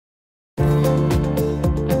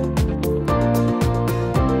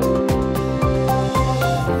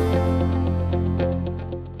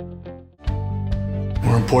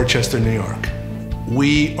Portchester, New York.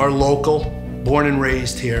 We are local, born and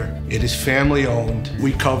raised here. It is family owned.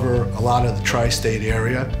 We cover a lot of the tri-state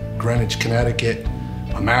area, Greenwich, Connecticut,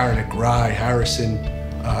 Mamaroneck, Rye, Harrison,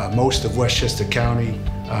 most of Westchester County.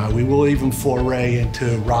 We will even foray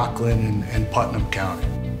into Rockland and Putnam County.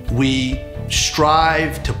 We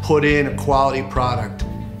strive to put in a quality product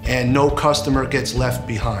and no customer gets left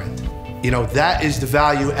behind. You know, that is the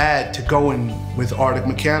value add to going with Arctic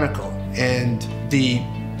Mechanical. And the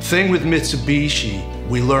thing with Mitsubishi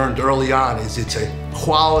we learned early on is it's a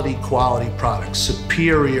quality product,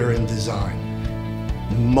 superior in design.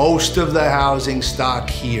 Most of the housing stock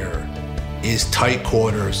here is tight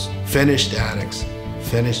quarters, finished attics,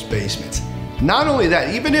 finished basements. Not only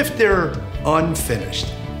that, even if they're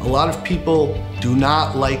unfinished, a lot of people do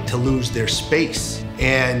not like to lose their space.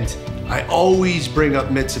 And I always bring up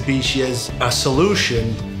Mitsubishi as a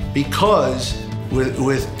solution because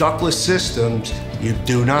with ductless systems, you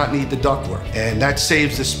do not need the ductwork. And that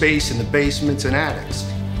saves the space in the basements and attics.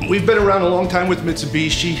 We've been around a long time with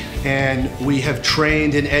Mitsubishi and we have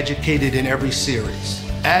trained and educated in every series.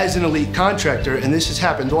 As an elite contractor, and this has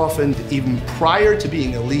happened often even prior to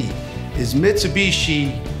being elite, is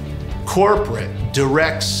Mitsubishi corporate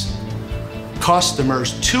directs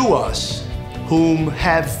customers to us whom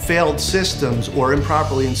have failed systems or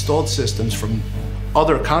improperly installed systems from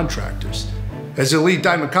other contractors. As a lead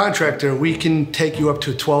diamond contractor, we can take you up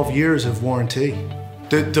to 12 years of warranty.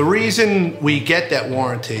 The reason we get that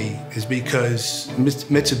warranty is because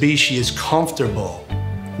Mitsubishi is comfortable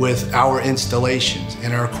with our installations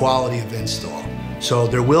and our quality of install. So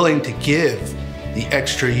they're willing to give the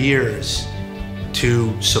extra years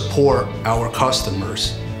to support our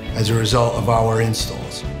customers as a result of our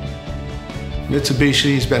installs.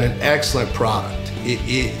 Mitsubishi has been an excellent product. It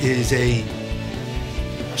is a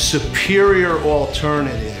superior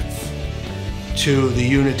alternative to the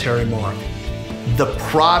unitary market. The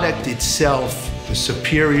product itself, the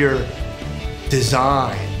superior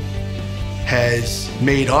design, has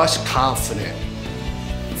made us confident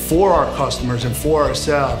for our customers and for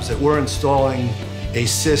ourselves that we're installing a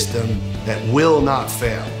system that will not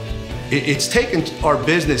fail. It's taken our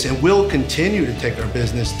business and will continue to take our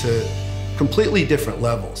business to completely different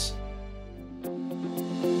levels.